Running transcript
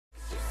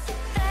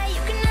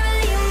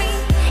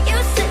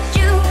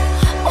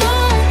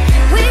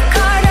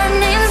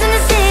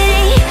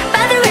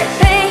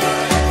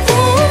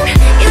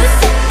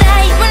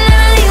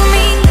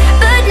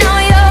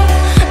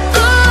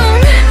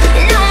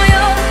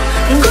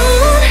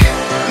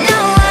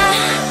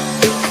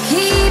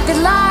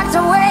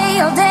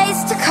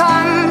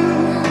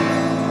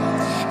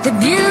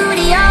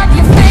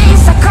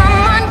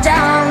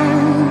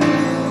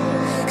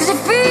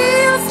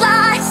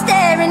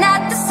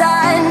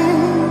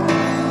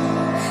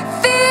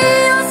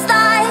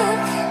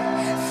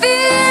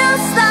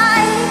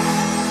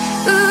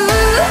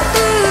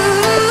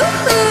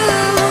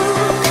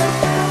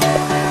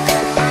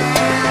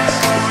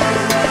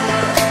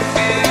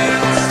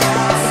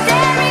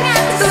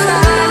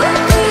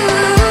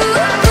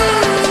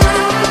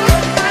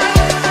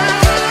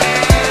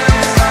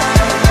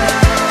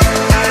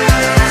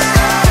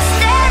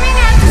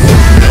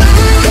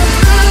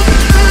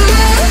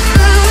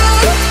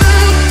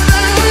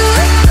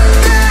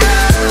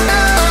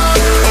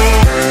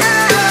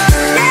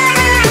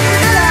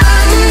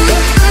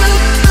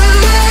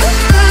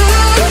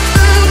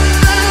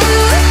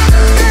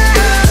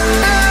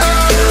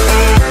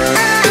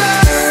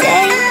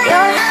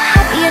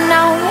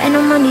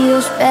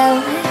your spell.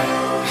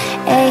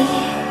 Ay,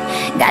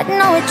 gotta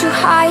know what you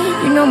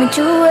hide, you know me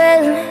too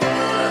well.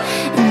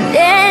 And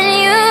then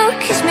you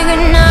kiss me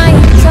goodnight,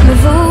 tell me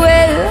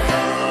farewell.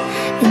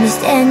 And you're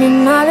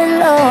standing all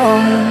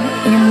alone,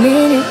 in a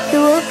minute you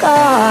were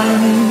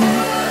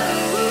gone.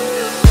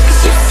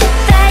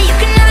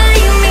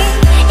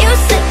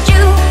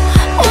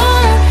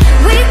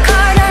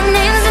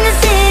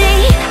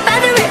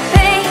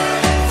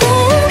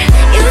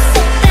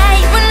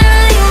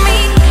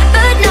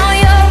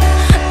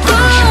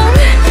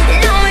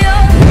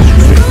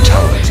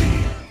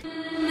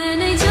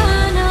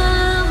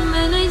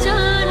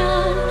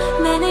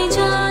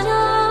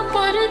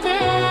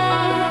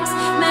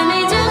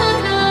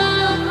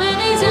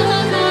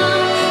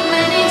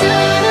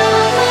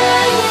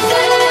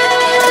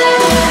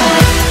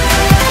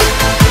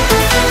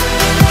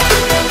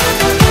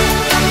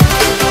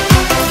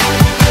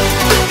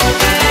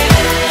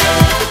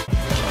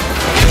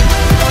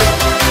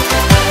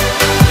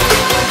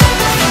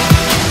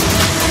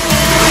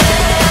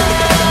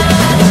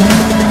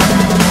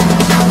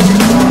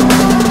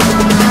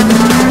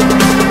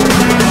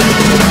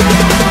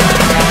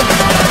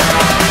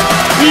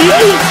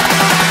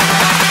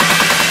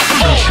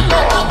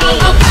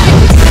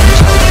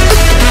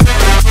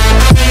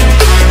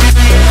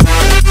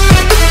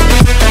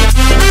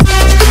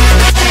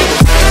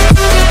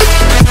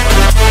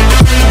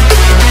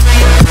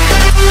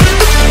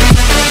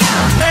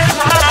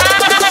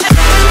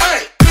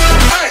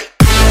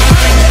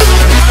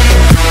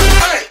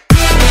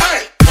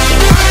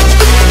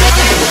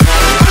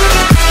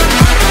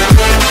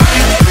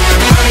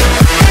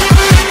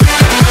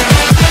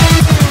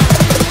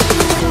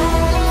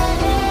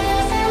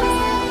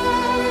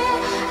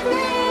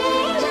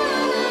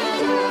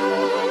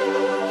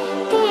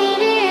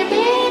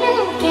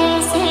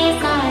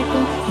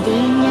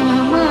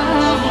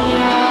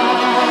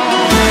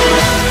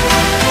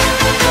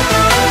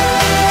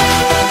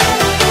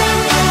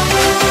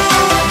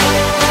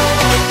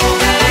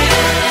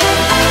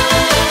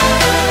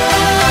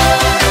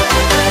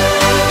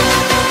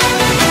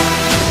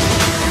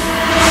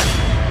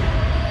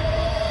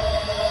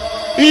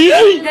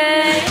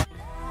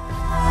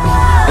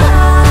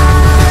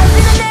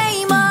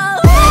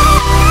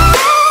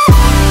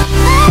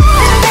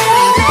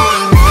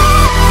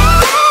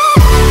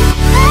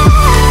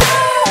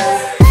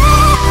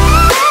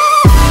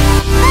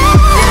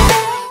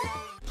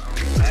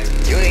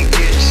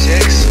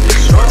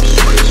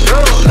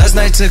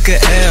 Took a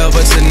L,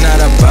 but tonight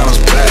I bounce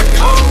back.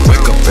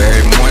 Wake up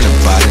every morning,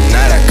 by the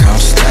night I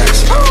count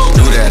stacks.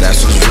 Knew that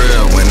ass was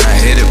real when I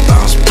hit it,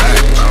 bounce back.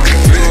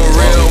 If you a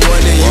real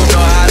one, then you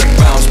know how to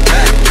bounce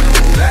back.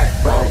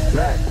 Bounce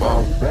back,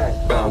 bounce back,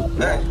 bounce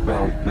back,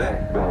 bounce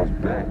back, bounce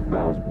back,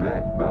 bounce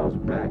back, bounce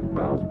back,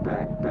 bounce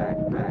back, back,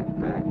 back,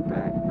 back,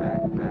 back,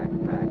 back, back,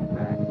 back, back,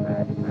 back,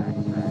 back,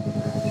 back.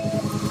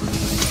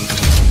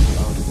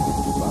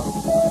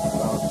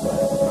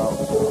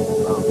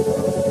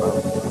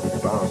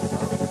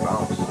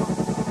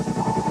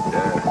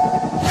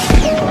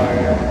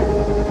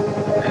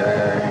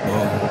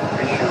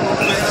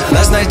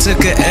 Last night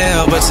took a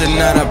L, but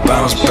tonight I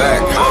bounce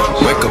back.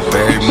 Wake up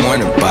every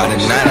morning, by the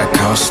night I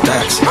count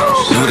stacks.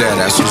 Knew that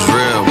ass was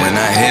real when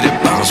I hit it,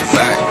 bounce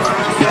back.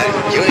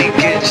 You ain't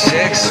getting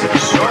sex.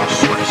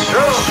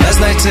 Last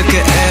night took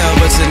a L,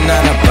 but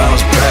tonight I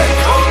bounce back.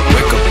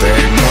 Wake up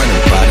every morning,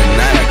 by the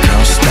night I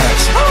count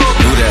stacks.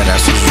 Knew that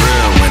ass was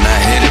real when I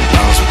hit it,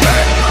 bounce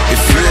back.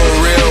 If you a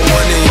real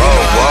one, then you know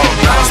how to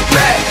bounce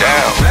back.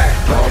 Down.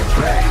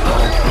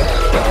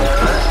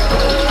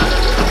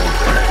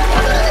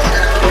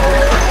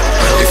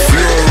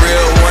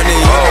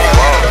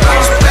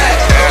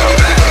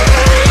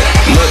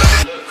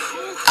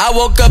 I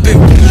woke up and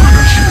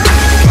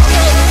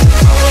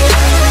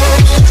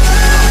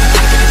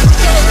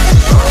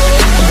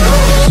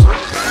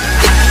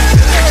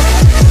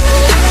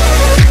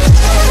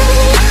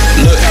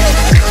look,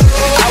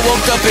 I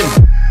woke up and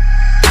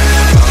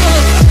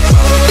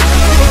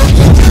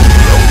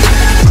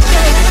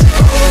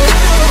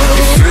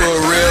if you a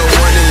real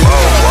one, then you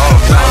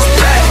bounce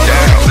back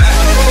down.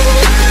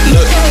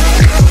 Look,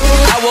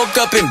 I woke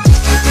up and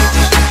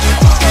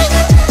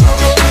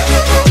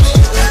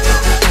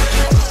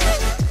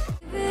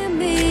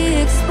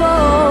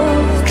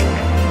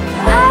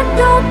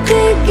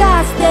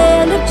I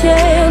stand a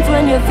chance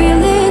when your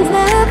feelings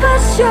never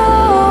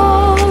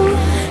show.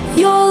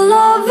 Your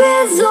love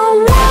is a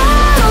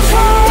wild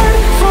card,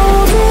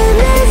 holding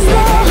is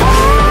the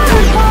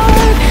hard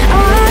part.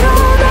 I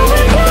don't know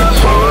if you'll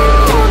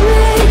hold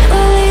me,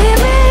 or leave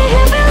me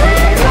if you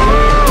let go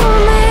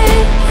me.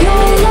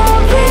 Your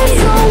love is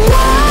a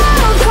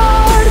wild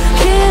card,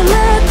 can't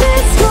let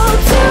this go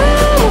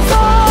too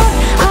far.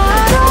 I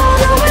don't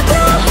know if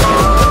you'll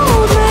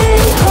hold me,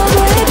 or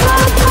break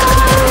my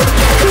heart.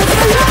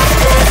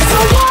 It's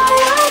a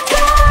wild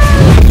card.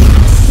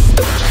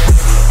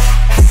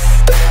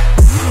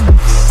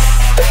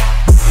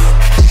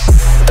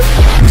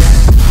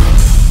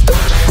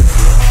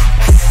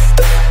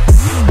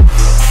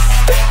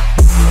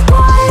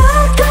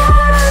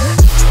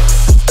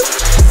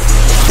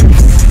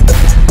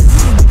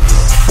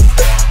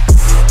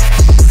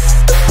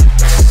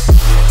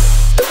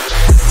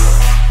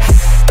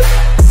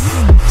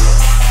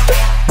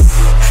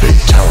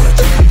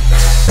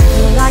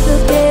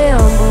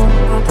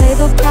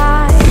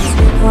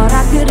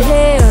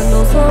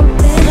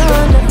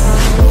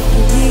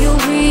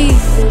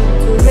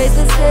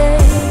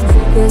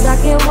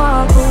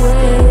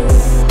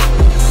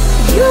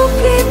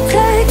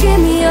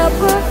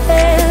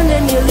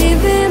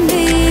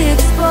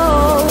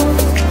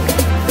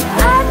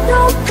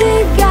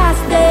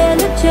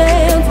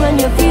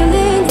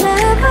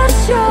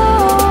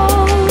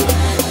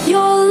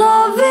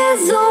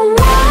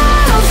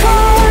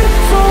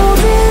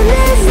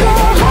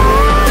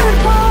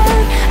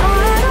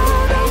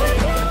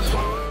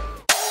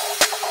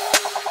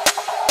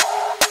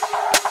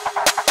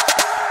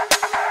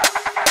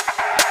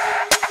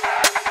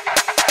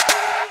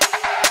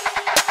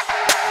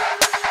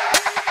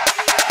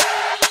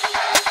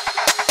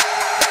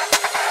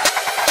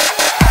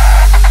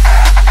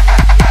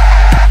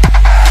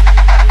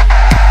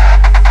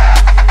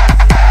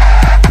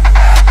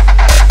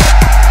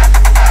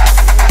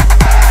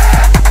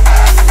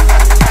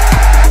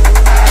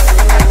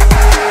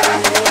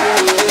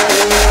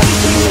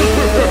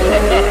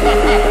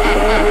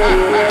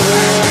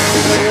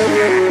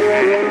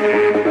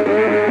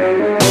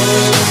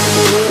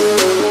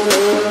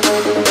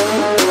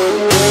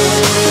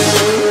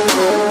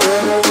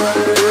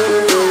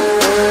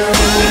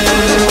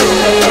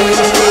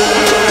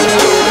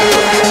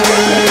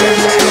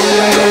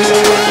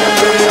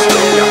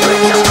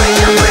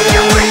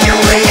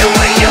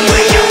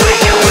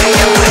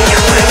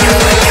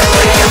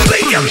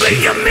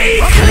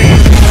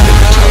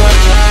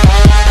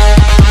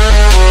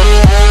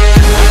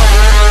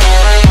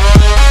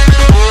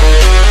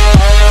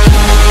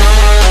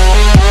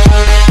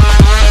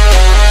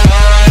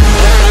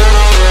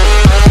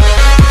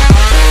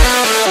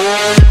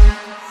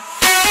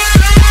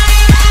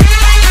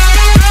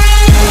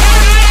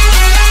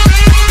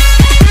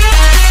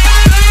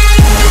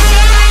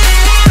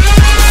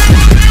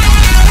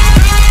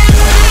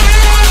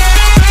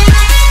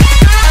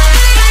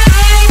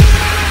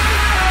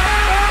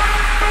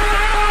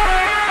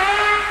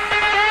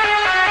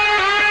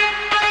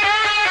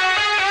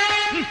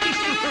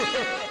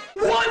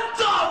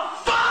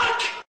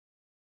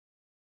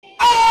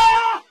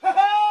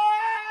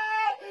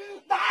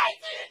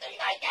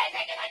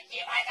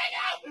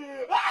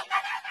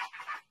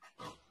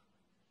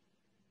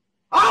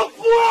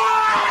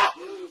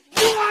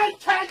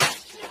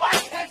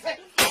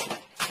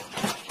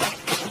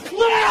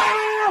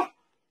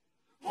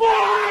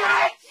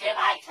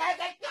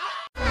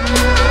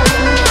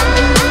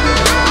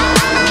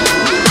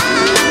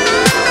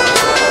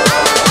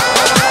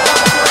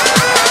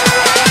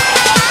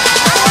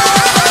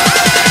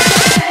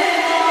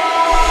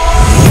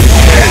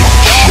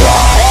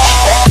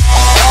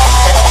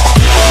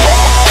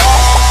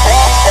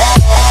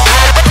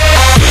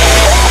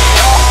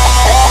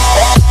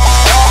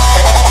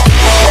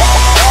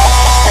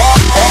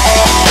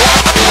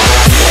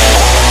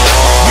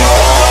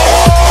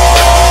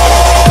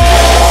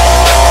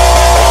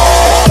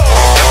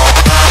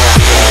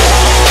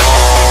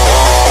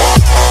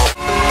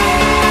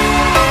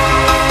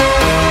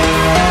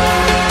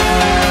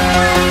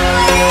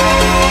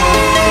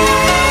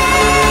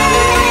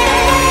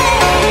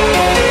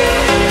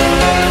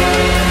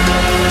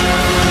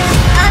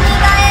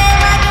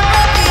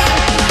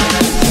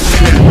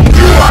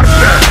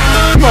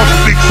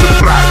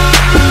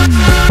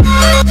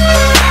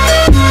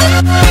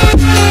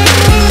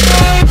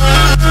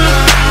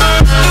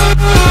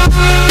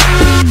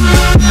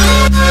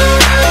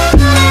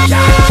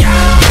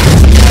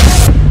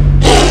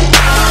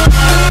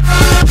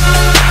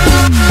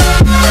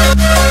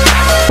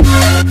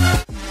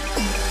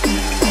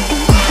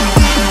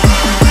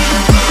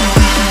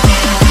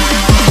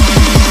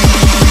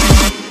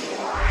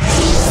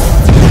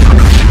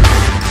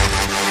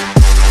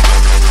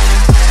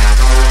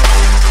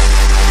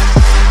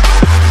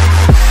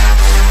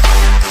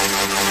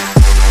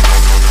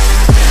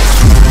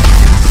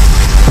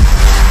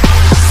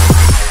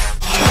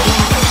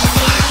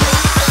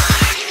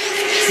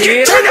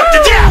 Turn up.